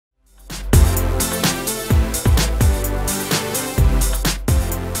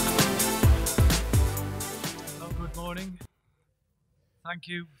Thank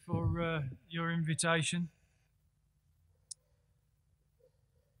you for your invitation.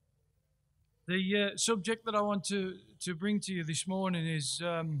 The subject that I want to bring to you this morning is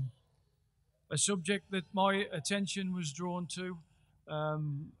a subject that my attention was drawn to.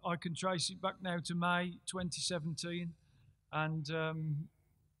 I can trace it back now to May 2017, and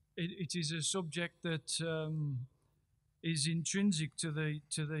it is a subject that is intrinsic to the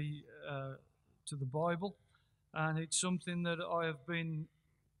Bible, and it's something that I have been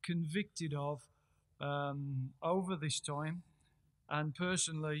convicted of over this time, and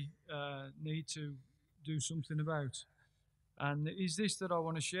personally need to do something about. And it is this that I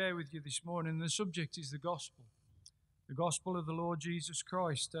want to share with you this morning. The subject is the gospel of the Lord Jesus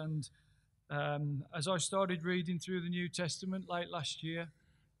Christ. And as I started reading through the New Testament late last year,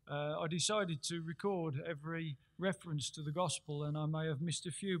 I decided to record every reference to the gospel, and I may have missed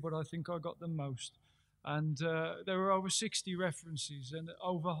a few, but I think I got them most. And there were over 60 references, and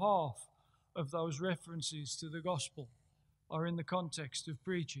over half of those references to the gospel are in the context of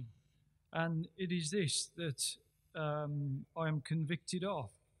preaching. And it is this that I am convicted of,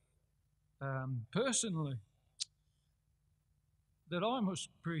 personally, that I must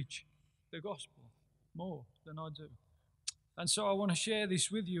preach the gospel more than I do. And so I want to share this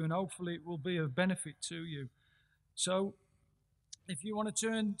with you, and hopefully it will be of benefit to you. So if you want to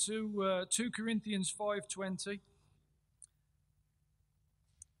turn to 2 Corinthians 5:20,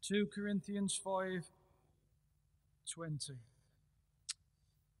 2 Corinthians 5:20.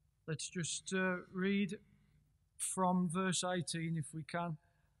 Let's just read from verse 18 if we can.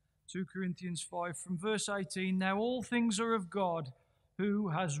 2 Corinthians 5 from verse 18. Now all things are of God, who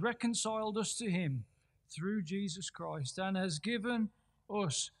has reconciled us to him through Jesus Christ, and has given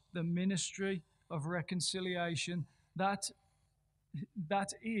us the ministry of reconciliation, that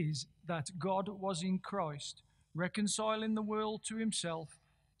is, that God was in Christ, reconciling the world to himself,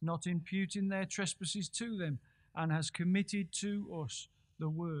 not imputing their trespasses to them, and has committed to us the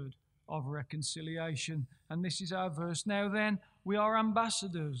word of reconciliation. And this is our verse. Now then, we are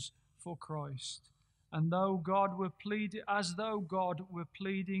ambassadors for Christ, and as though God were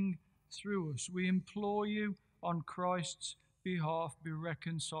pleading through us, we implore you on Christ's behalf, be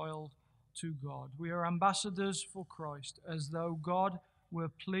reconciled to God. We are ambassadors for Christ, as though God were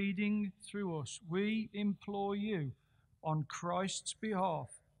pleading through us. We implore you on Christ's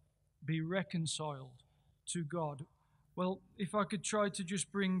behalf, be reconciled to God. Well, if I could try to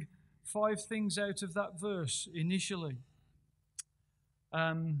just bring 5 things out of that verse initially.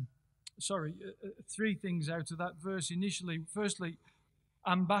 3 things out of that verse initially. Firstly,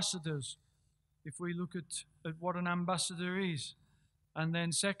 ambassadors, if we look at what an ambassador is. And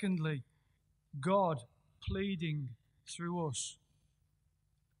then secondly, God pleading through us.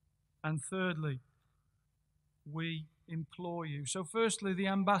 And thirdly, we implore you. So firstly, the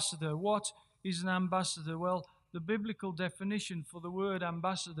ambassador. What is an ambassador? Well, the biblical definition for the word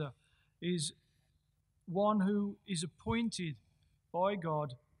ambassador is one who is appointed by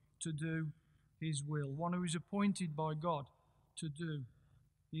God to do his will. One who is appointed by God to do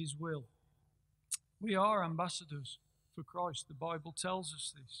his will. We are ambassadors for Christ. The Bible tells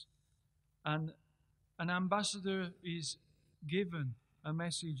us this. And an ambassador is given a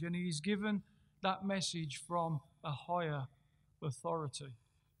message, and he is given that message from a higher authority.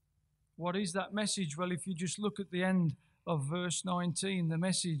 What is that message? Well, if you just look at the end of verse 19, the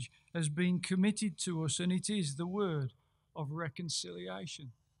message has been committed to us, and it is the word of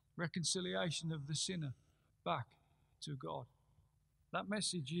reconciliation. Reconciliation of the sinner back to God. That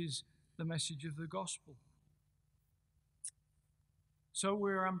message is the message of the gospel. So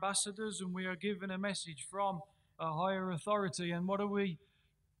we're ambassadors, and we are given a message from a higher authority. And what are we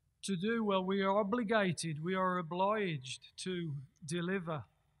to do? Well, we are obligated, we are obliged to deliver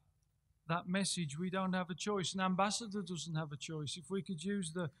that message. We don't have a choice. An ambassador doesn't have a choice. If we could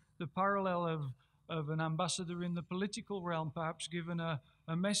use the parallel of an ambassador in the political realm, perhaps given a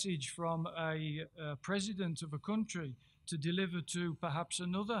message from a president of a country to deliver to perhaps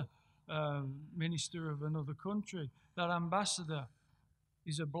another minister of another country, that ambassador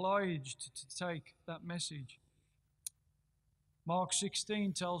is obliged to take that message. Mark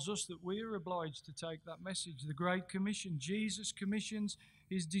 16 tells us that we are obliged to take that message. The Great Commission. Jesus commissions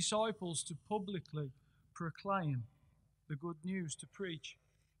his disciples to publicly proclaim the good news, to preach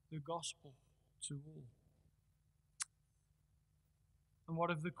the gospel to all. And what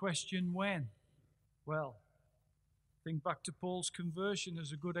of the question when? Well, think back to Paul's conversion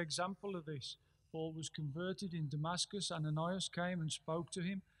as a good example of this. Paul was converted in Damascus. Ananias came and spoke to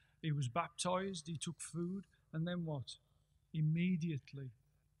him. He was baptized. He took food. And then what? Immediately,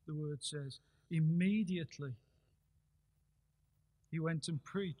 the word says, immediately He went and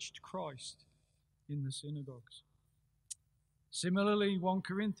preached Christ in the synagogues. Similarly, 1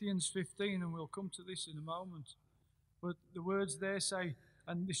 Corinthians 15, and we'll come to this in a moment, but the words there say,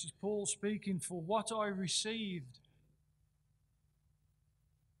 and this is Paul speaking, for what I received,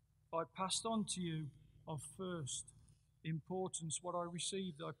 I passed on to you of first importance. What I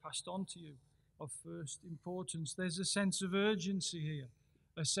received, I passed on to you of first importance. There's a sense of urgency here,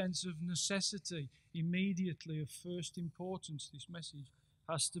 a sense of necessity, immediately of first importance. This message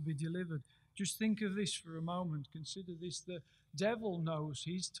has to be delivered. Just think of this for a moment. Consider this. The devil knows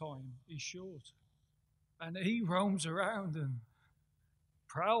his time is short, and he roams around and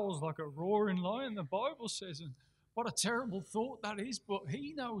prowls like a roaring lion, the Bible says. And what a terrible thought that is, but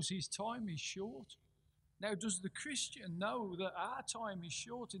he knows his time is short. Now, does the Christian know that our time is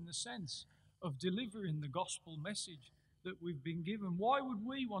short in the sense of delivering the gospel message that we've been given? Why would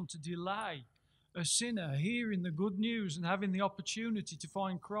we want to delay a sinner hearing the good news and having the opportunity to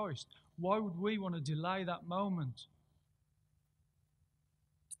find Christ? Why would we want to delay that moment?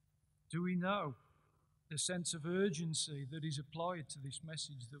 Do we know the sense of urgency that is applied to this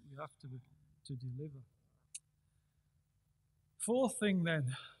message that we have to deliver? Fourth thing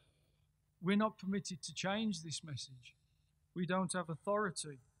then, we're not permitted to change this message. We don't have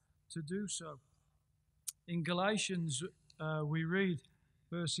authority to do so. In Galatians, we read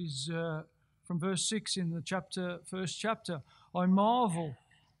from verse 6 in the first chapter, I marvel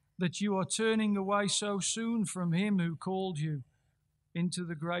that you are turning away so soon from him who called you into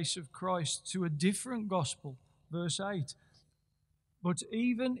the grace of Christ to a different gospel. Verse 8, but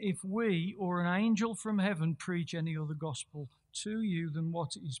even if we or an angel from heaven preach any other gospel to you than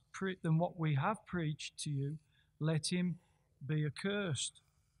what we have preached to you, let him be accursed.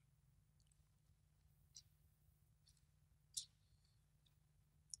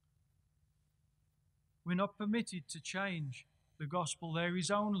 We're not permitted to change the gospel. There is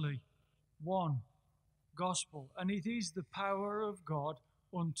only one gospel, and it is the power of God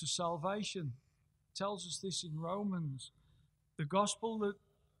unto salvation. It tells us this in Romans. The gospel that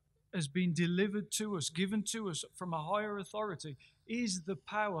has been delivered to us, given to us from a higher authority, is the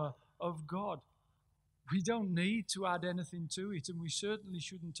power of God. We don't need to add anything to it, and we certainly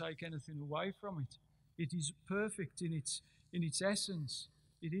shouldn't take anything away from it. It is perfect in its essence.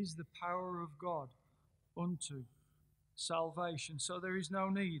 It is the power of God unto salvation. So there is no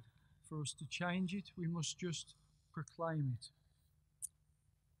need for us to change it. We must just proclaim it.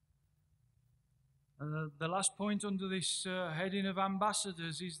 The last point under this heading of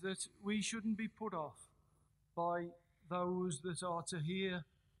ambassadors is that we shouldn't be put off by those that are to hear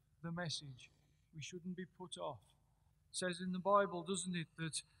the message. We shouldn't be put off. It says in the Bible, doesn't it,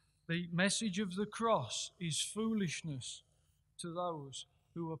 that the message of the cross is foolishness to those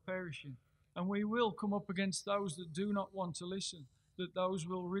who are perishing. And we will come up against those that do not want to listen, that those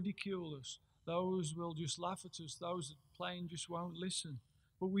will ridicule us, those will just laugh at us, those that plain just won't listen.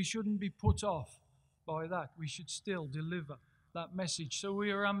 But we shouldn't be put off by that. We should still deliver that message. So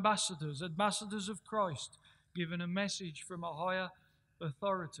we are ambassadors of Christ, given a message from a higher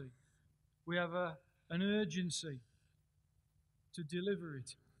authority. We have an urgency to deliver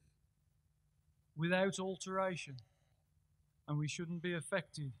it without alteration, and we shouldn't be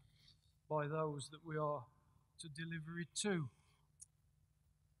affected by those that we are to deliver it to.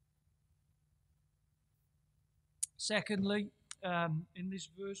 Secondly, in this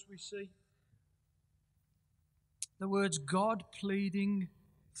verse we see the words God pleading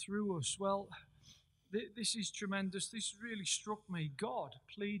through us. Well, this is tremendous. This really struck me. God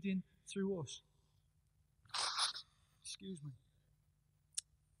pleading through us. Excuse me.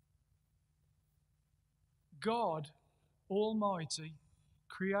 God Almighty,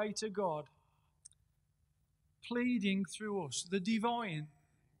 Creator God, pleading through us, the divine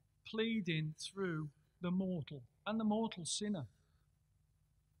pleading through the mortal and the mortal sinner.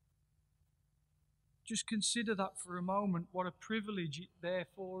 Just consider that for a moment, what a privilege it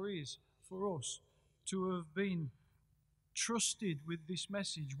therefore is for us to have been trusted with this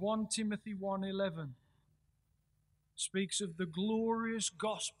message. 1 Timothy 1:11 speaks of the glorious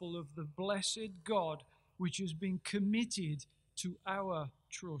gospel of the blessed God, which has been committed to our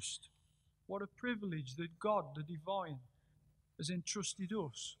trust. What a privilege that God, the divine, has entrusted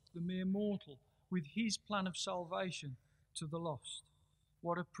us, the mere mortal, with his plan of salvation to the lost.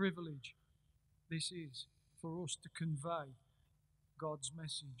 What a privilege this is for us to convey God's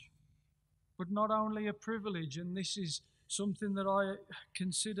message. But not only a privilege, and this is something that I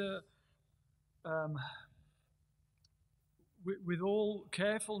consider with all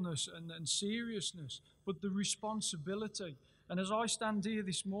carefulness and seriousness, but the responsibility. And as I stand here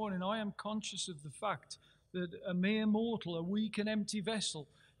this morning, I am conscious of the fact that a mere mortal, a weak and empty vessel,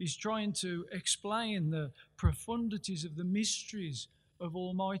 is trying to explain the profundities of the mysteries of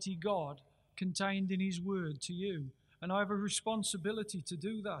Almighty God contained in His Word to you. And I have a responsibility to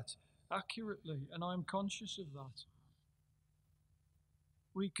do that accurately, and I am conscious of that.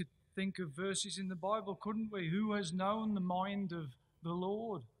 We could think of verses in the Bible, couldn't we? Who has known the mind of the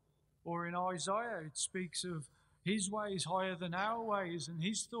Lord? Or in Isaiah, it speaks of His ways higher than our ways and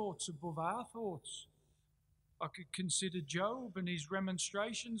His thoughts above our thoughts. I could consider Job and his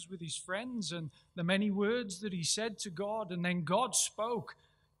remonstrations with his friends and the many words that he said to God, and then God spoke,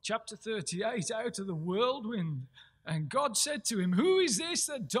 chapter 38, out of the whirlwind. And God said to him, "Who is this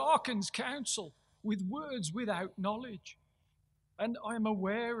that darkens counsel with words without knowledge?" And I am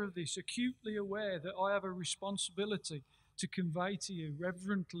aware of this, acutely aware that I have a responsibility to convey to you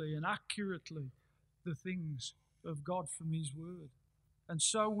reverently and accurately the things of God from His Word. And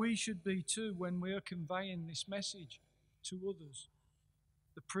so we should be too when we are conveying this message to others.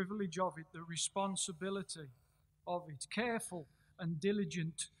 The privilege of it, the responsibility of it, careful and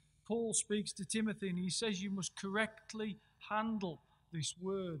diligent. Paul speaks to Timothy and he says you must correctly handle this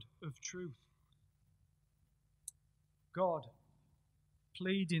word of truth. God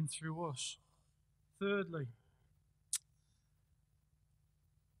pleading through us. Thirdly,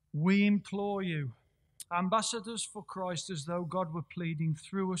 we implore you, ambassadors for Christ, as though God were pleading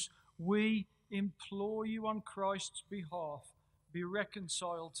through us, we implore you on Christ's behalf, be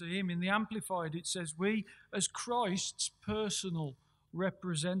reconciled to Him. In the Amplified it says, we as Christ's personal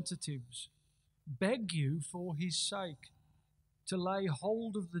representatives beg you for His sake to lay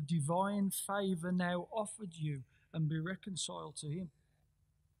hold of the divine favour now offered you and be reconciled to Him.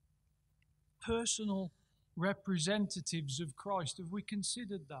 Personal representatives of Christ. Have we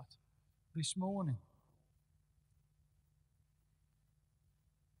considered that this morning?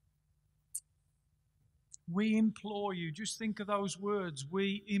 We implore you. Just think of those words.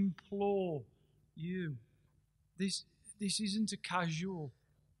 We implore you. This isn't a casual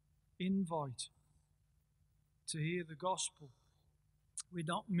invite to hear the gospel. We're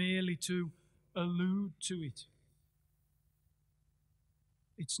not merely to allude to it.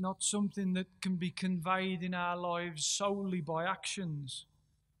 It's not something that can be conveyed in our lives solely by actions.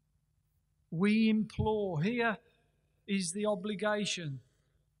 We implore. Here is the obligation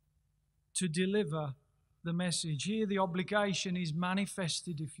to deliver the message. Here the obligation is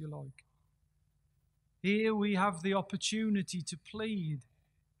manifested, if you like. Here we have the opportunity to plead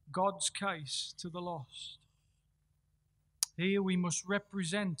God's case to the lost. Here we must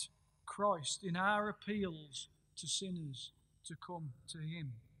represent Christ in our appeals to sinners to come to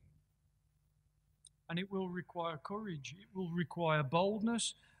Him. And it will require courage, it will require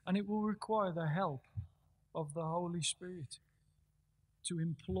boldness, and it will require the help of the Holy Spirit to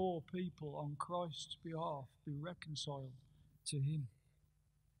implore people on Christ's behalf be reconciled to Him.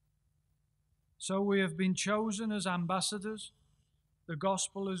 So we have been chosen as ambassadors. The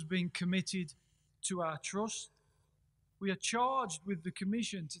gospel has been committed to our trust. We are charged with the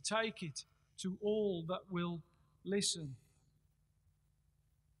commission to take it to all that will listen.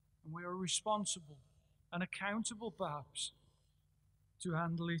 And we are responsible and accountable, perhaps, to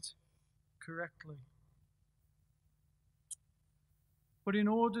handle it correctly. But in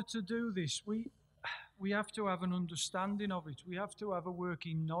order to do this, we have to have an understanding of it. We have to have a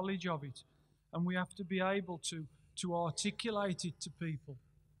working knowledge of it. And we have to be able to articulate it to people.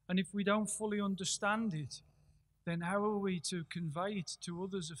 And if we don't fully understand it, then how are we to convey it to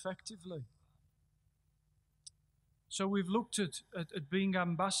others effectively? So we've looked at being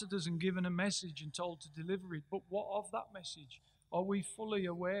ambassadors and given a message and told to deliver it. But what of that message? Are we fully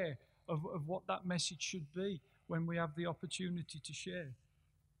aware of what that message should be when we have the opportunity to share?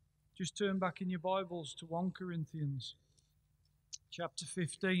 Just turn back in your Bibles to 1 Corinthians chapter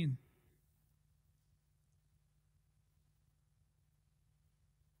 15.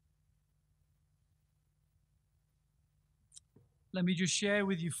 Let me just share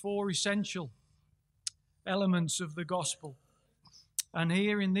with you 4 essential elements of the gospel. And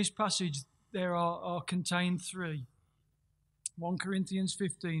here in this passage there are contained 3. 1 Corinthians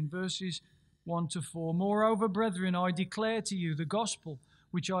 15 verses 1 to 4. Moreover, brethren, I declare to you the gospel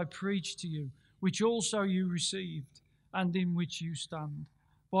which I preached to you, which also you received, and in which you stand,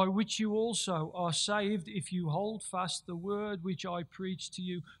 by which you also are saved, if you hold fast the word which I preached to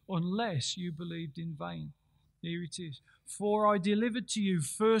you, unless you believed in vain. Here it is. For I delivered to you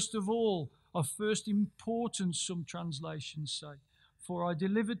first of all, of first importance, some translations say. For I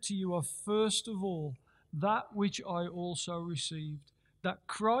delivered to you of first of all that which I also received, that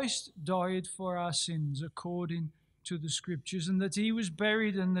Christ died for our sins according to the Scriptures, and that He was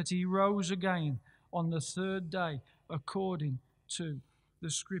buried, and that He rose again on the third day according to the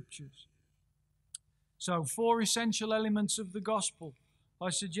Scriptures. So, 4 essential elements of the gospel I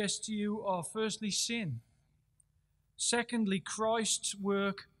suggest to you are firstly sin. Secondly, Christ's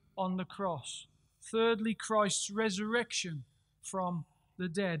work on the cross. Thirdly, Christ's resurrection from the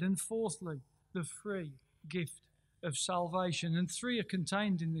dead. And fourthly, the free gift of salvation. And 3 are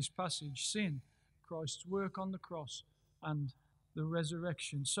contained in this passage: sin, Christ's work on the cross, and the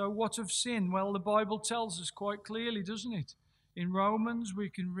resurrection. So what of sin? Well, the Bible tells us quite clearly, doesn't it? In Romans, we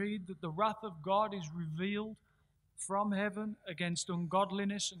can read that the wrath of God is revealed from heaven against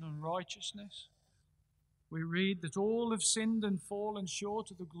ungodliness and unrighteousness. We read that all have sinned and fallen short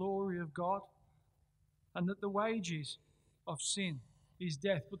of the glory of God, and that the wages of sin is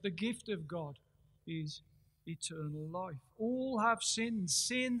death, but the gift of God is eternal life. All have sinned.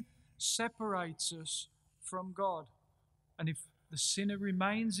 Sin separates us from God. And if the sinner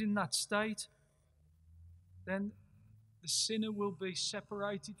remains in that state, then the sinner will be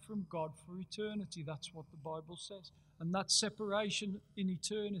separated from God for eternity. That's what the Bible says. And that separation in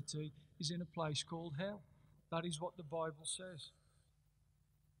eternity is in a place called hell. That is what the Bible says.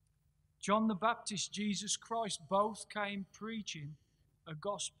 John the Baptist, Jesus Christ, both came preaching a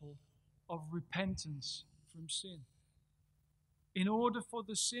gospel of repentance from sin. In order for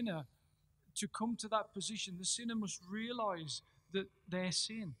the sinner to come to that position, the sinner must realize that their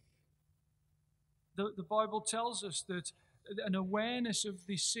sin. The Bible tells us that an awareness of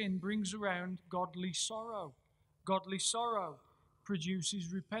this sin brings around godly sorrow. Godly sorrow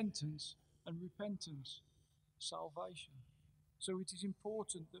produces repentance, and repentance, salvation. So it is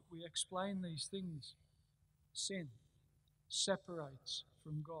important that we explain these things. Sin separates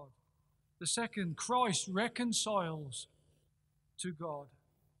from God. The second, Christ reconciles to God.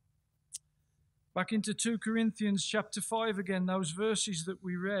 Back into 2 Corinthians chapter 5 again, those verses that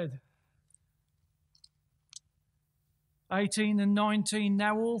we read. 18 and 19,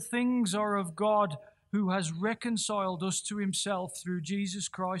 now all things are of God, who has reconciled us to himself through Jesus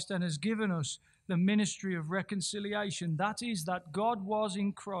Christ and has given us the ministry of reconciliation. That is, that God was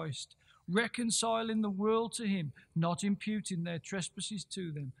in Christ, reconciling the world to him, not imputing their trespasses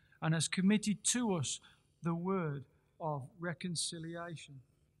to them, and has committed to us the word of reconciliation.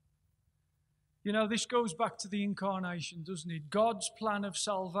 You know, this goes back to the incarnation, doesn't it? God's plan of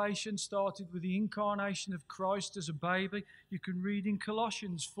salvation started with the incarnation of Christ as a baby. You can read in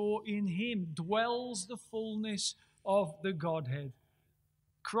Colossians, for in him dwells the fullness of the Godhead.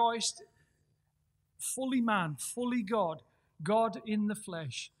 Christ, fully man, fully God, God in the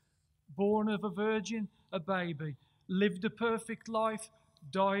flesh, born of a virgin, a baby, lived a perfect life,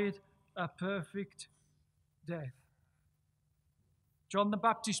 died a perfect death. John the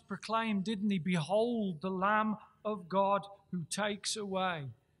Baptist proclaimed, didn't he? Behold, the Lamb of God who takes away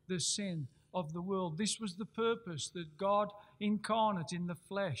the sin of the world. This was the purpose, that God incarnate in the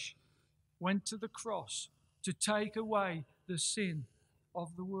flesh went to the cross to take away the sin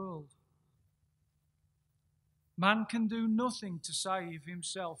of the world. Man can do nothing to save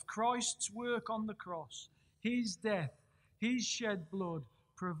himself. Christ's work on the cross, his death, his shed blood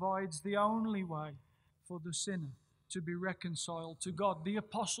provides the only way for the sinner to be reconciled to God. The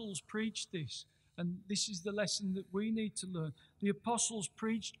apostles preached this, and this is the lesson that we need to learn. The apostles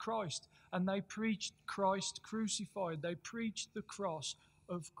preached Christ, and they preached Christ crucified. They preached the cross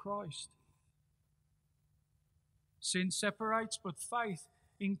of Christ. Sin separates, but faith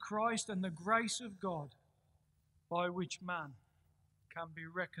in Christ and the grace of God by which man can be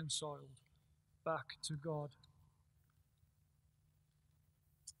reconciled back to God.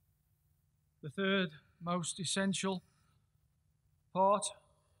 The third most essential part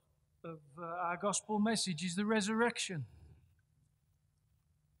of our gospel message is the resurrection.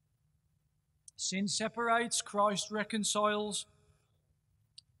 Sin separates, Christ reconciles,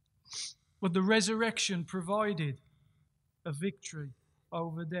 but the resurrection provided a victory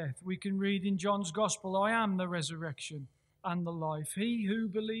over death. We can read in John's Gospel, I am the resurrection and the life. He who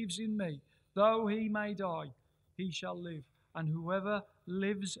believes in me, though he may die, he shall live. And whoever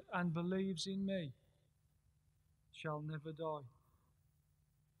lives and believes in me shall never die.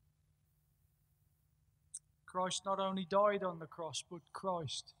 Christ not only died on the cross, but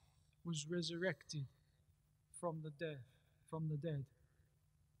Christ was resurrected from the dead.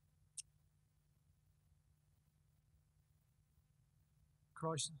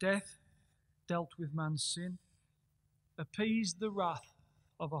 Christ's death dealt with man's sin, appeased the wrath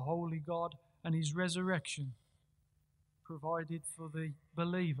of a holy God, and his resurrection provided for the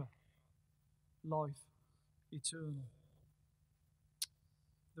believer life eternal.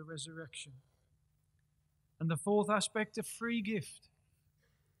 The resurrection. And the fourth aspect, a free gift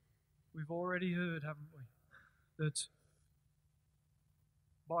We've already heard, haven't we, that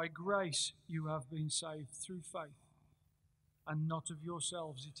by grace you have been saved through faith, and not of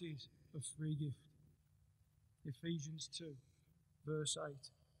yourselves, it is a free gift. Ephesians 2, verse 8.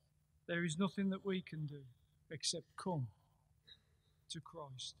 There is nothing that we can do except come to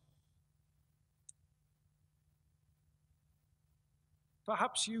Christ.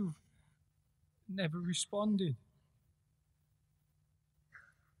 Perhaps you've never responded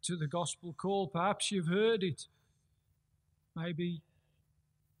to the gospel call. Perhaps you've heard it. Maybe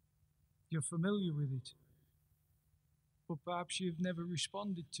you're familiar with it. But perhaps you've never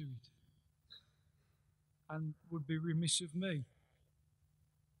responded to it. And would be remiss of me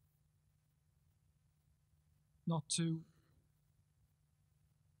not to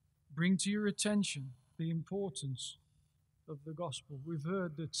bring to your attention the importance of the gospel. We've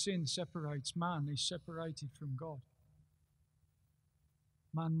heard that sin separates man, is separated from God.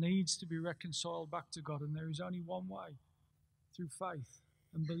 Man needs to be reconciled back to God, and there is only one way, through faith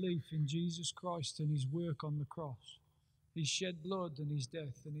and belief in Jesus Christ and his work on the cross, his shed blood and his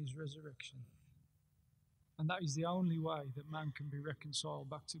death and his resurrection. And that is the only way that man can be reconciled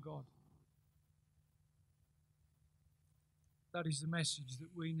back to God. That is the message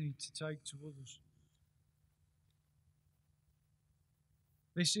that we need to take to others.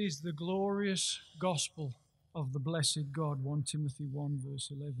 This is the glorious gospel of the blessed God, 1 Timothy 1 verse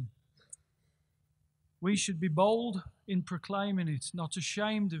 11. We should be bold in proclaiming it, not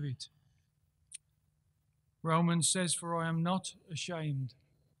ashamed of it. Romans says, "For I am not ashamed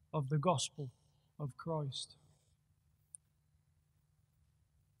of the gospel of Christ."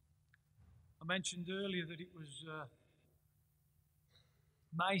 I mentioned earlier that it was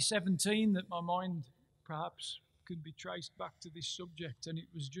May 17 that my mind perhaps could be traced back to this subject, and it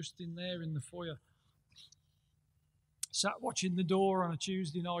was just in there in the foyer. Sat watching the door on a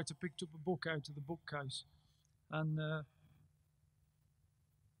Tuesday night. I picked up a book out of the bookcase, and I'd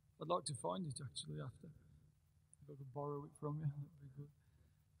like to find it actually after. If I could borrow it from you, that'd be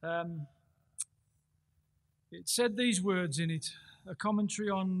good. It said these words in it, a commentary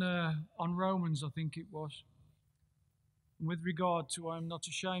on Romans, I think it was. And with regard to I am not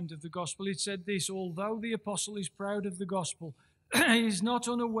ashamed of the gospel, it said this: although the apostle is proud of the gospel, he is not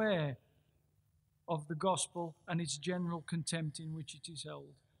unaware of the gospel and its general contempt in which it is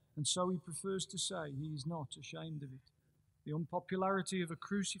held. And so he prefers to say he is not ashamed of it. The unpopularity of a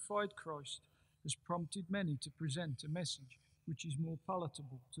crucified Christ has prompted many to present a message which is more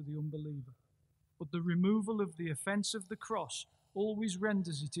palatable to the unbeliever. But the removal of the offence of the cross always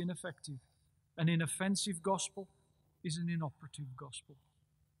renders it ineffective. An inoffensive gospel is an inoperative gospel,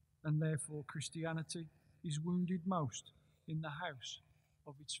 and therefore Christianity is wounded most in the house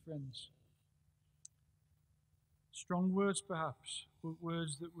of its friends. Strong words perhaps, but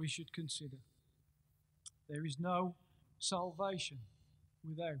words that we should consider. There is no salvation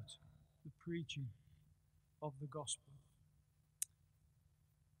without the preaching of the gospel.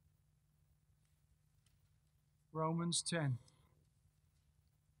 Romans 10.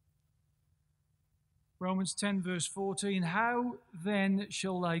 Romans 10 verse 14, how then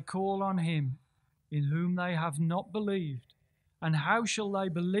shall they call on him in whom they have not believed? And how shall they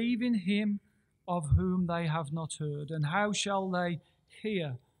believe in him of whom they have not heard? And how shall they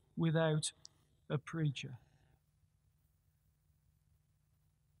hear without a preacher?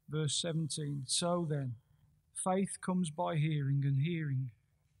 Verse 17, so then, faith comes by hearing, and hearing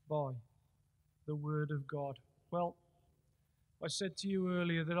by the word of God. Well, I said to you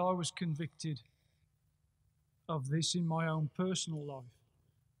earlier that I was convicted of this in my own personal life.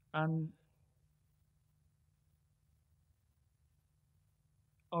 And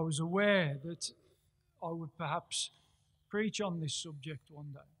I was aware that I would perhaps preach on this subject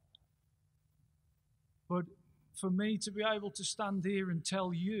one day. But for me to be able to stand here and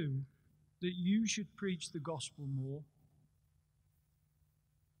tell you that you should preach the gospel more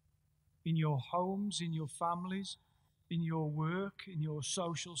in your homes, in your families, in your work, in your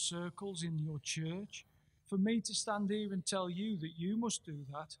social circles, in your church, for me to stand here and tell you that you must do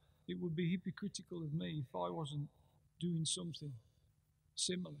that, it would be hypocritical of me if I wasn't doing something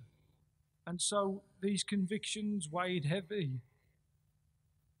similar. And so these convictions weighed heavy.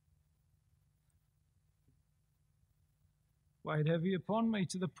 Weighed heavy upon me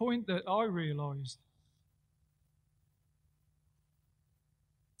to the point that I realized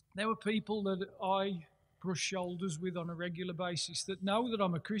there were people that I brush shoulders with on a regular basis that know that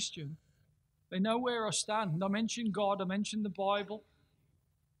I'm a Christian. They know where I stand. I mention God, I mention the Bible.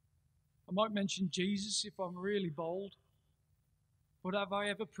 I might mention Jesus if I'm really bold. But have I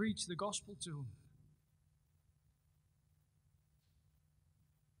ever preached the gospel to them?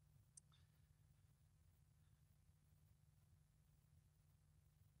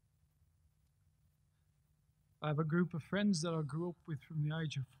 I have a group of friends that I grew up with from the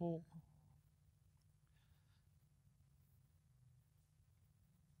age of 4.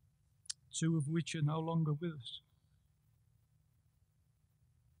 Two of which are no longer with us.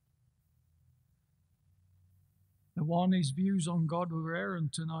 The one, his views on God were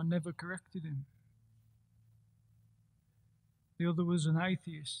errant, and I never corrected him. The other was an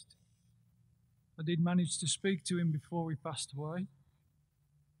atheist. I did manage to speak to him before he passed away,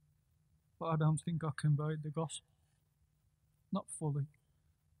 but I don't think I conveyed the gospel. Not fully.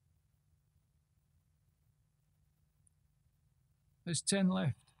 There's 10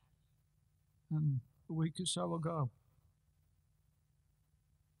 left, and a week or so ago,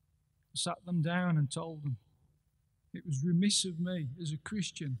 I sat them down and told them it was remiss of me as a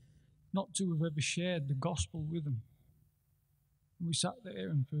Christian not to have ever shared the gospel with them. And we sat there,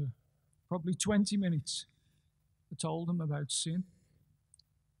 and for probably 20 minutes, I told them about sin,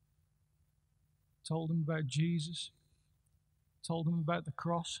 told them about Jesus, told them about the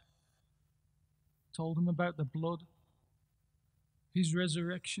cross, told them about the blood, his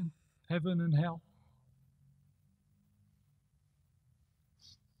resurrection, heaven and hell.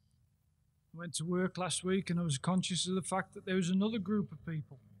 I went to work last week and I was conscious of the fact that there was another group of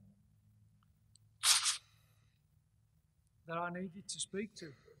people that I needed to speak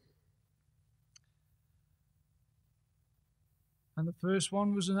to. And the first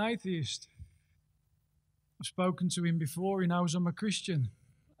one was an atheist. I've spoken to him before. He knows I'm a Christian.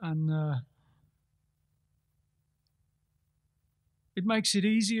 And it makes it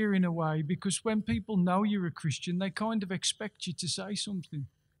easier in a way, because when people know you're a Christian, they kind of expect you to say something.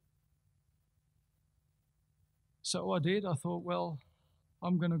 So I did. I thought, well,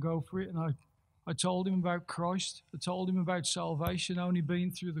 I'm going to go for it. And I told him about Christ. I told him about salvation only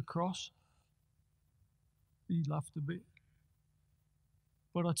being through the cross. He laughed a bit.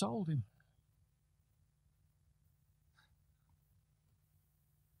 But I told him.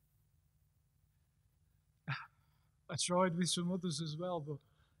 I tried with some others as well, but,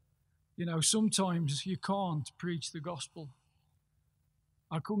 sometimes you can't preach the gospel.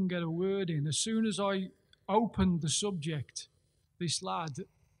 I couldn't get a word in. As soon as I opened the subject, this lad,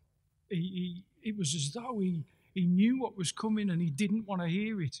 it was as though he knew what was coming and he didn't want to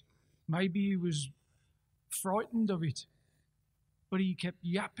hear it. Maybe he was frightened of it. But he kept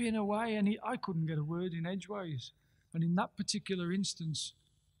yapping away, and I couldn't get a word in edgeways. And in that particular instance,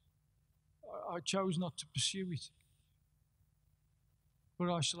 I chose not to pursue it. But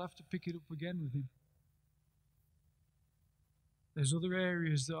I shall have to pick it up again with him. There's other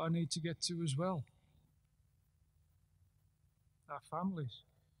areas that I need to get to as well. Our families.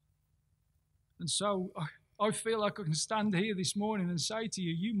 And so I feel like I can stand here this morning and say to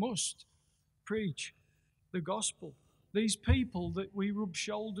you, you must preach the gospel. These people that we rub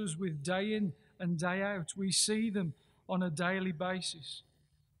shoulders with day in and day out, we see them on a daily basis.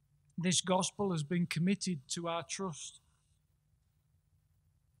 This gospel has been committed to our trust.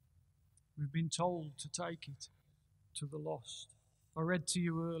 We've been told to take it to the lost. I read to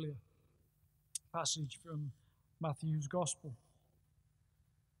you earlier a passage from Matthew's Gospel.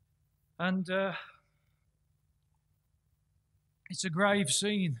 And it's a grave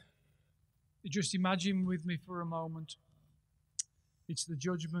scene. Just imagine with me for a moment. It's the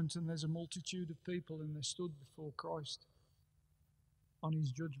judgment, and there's a multitude of people, and they stood before Christ on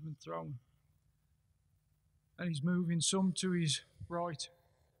his judgment throne. And he's moving some to his right,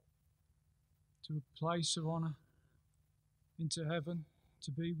 to a place of honor, into heaven,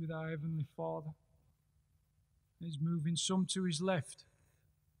 to be with our Heavenly Father. And he's moving some to his left,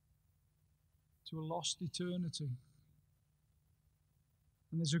 to a lost eternity.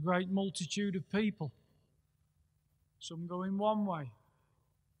 And there's a great multitude of people. Some going one way,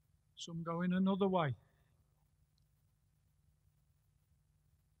 some going another way.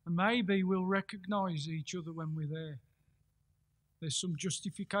 And maybe we'll recognize each other when we're there. There's some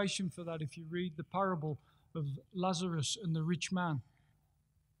justification for that if you read the parable of Lazarus and the rich man.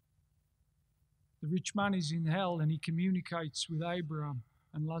 The rich man is in hell and he communicates with Abraham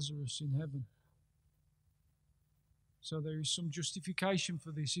and Lazarus in heaven. So there is some justification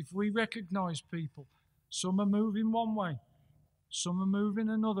for this. If we recognize people, some are moving one way, some are moving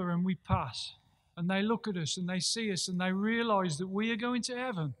another, and we pass, and they look at us and they see us and they realize that we are going to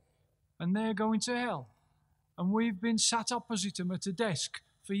heaven and they're going to hell. And we've been sat opposite them at a desk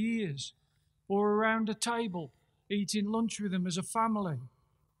for years, or around a table eating lunch with them as a family,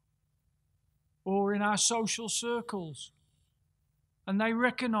 or in our social circles. And they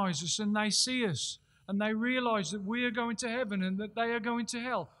recognize us and they see us and they realize that we are going to heaven and that they are going to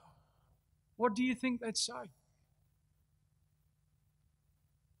hell. What do you think they'd say?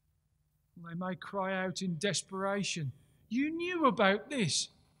 They may cry out in desperation, "You knew about this.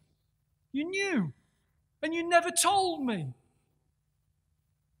 You knew, and you never told me."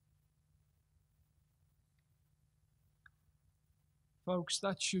 Folks,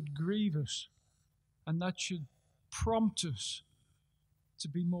 that should grieve us, and that should prompt us to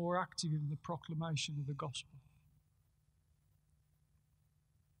be more active in the proclamation of the gospel.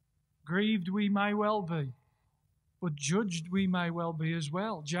 Grieved we may well be, but judged we may well be as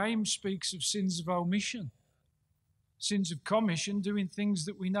well. James speaks of sins of omission, sins of commission, doing things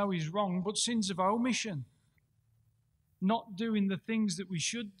that we know is wrong, but sins of omission, not doing the things that we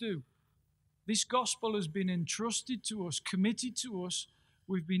should do. This gospel has been entrusted to us, committed to us.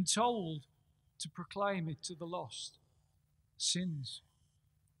 We've been told to proclaim it to the lost. Sins.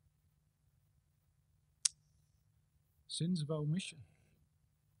 Sins of omission.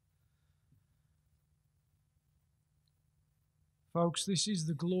 Folks, this is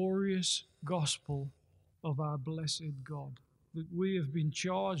the glorious gospel of our blessed God that we have been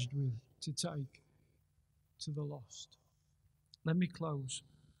charged with to take to the lost. Let me close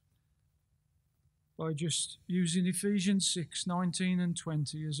by just using Ephesians 6:19 and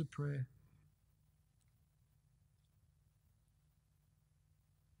 20 as a prayer.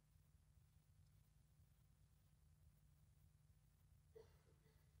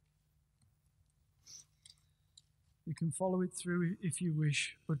 You can follow it through if you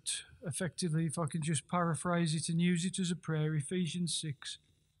wish, but effectively, if I can just paraphrase it and use it as a prayer, Ephesians 6,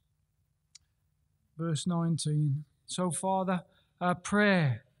 verse 19. So, Father, our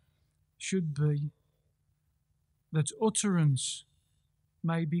prayer should be that utterance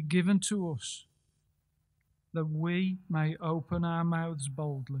may be given to us, that we may open our mouths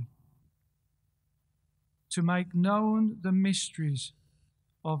boldly to make known the mysteries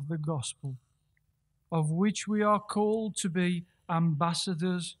of the gospel, of which we are called to be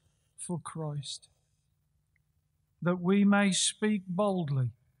ambassadors for Christ, that we may speak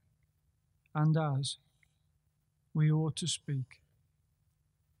boldly and as we ought to speak.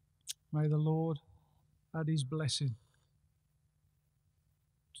 May the Lord add his blessing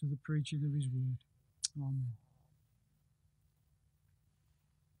to the preaching of his word. Amen.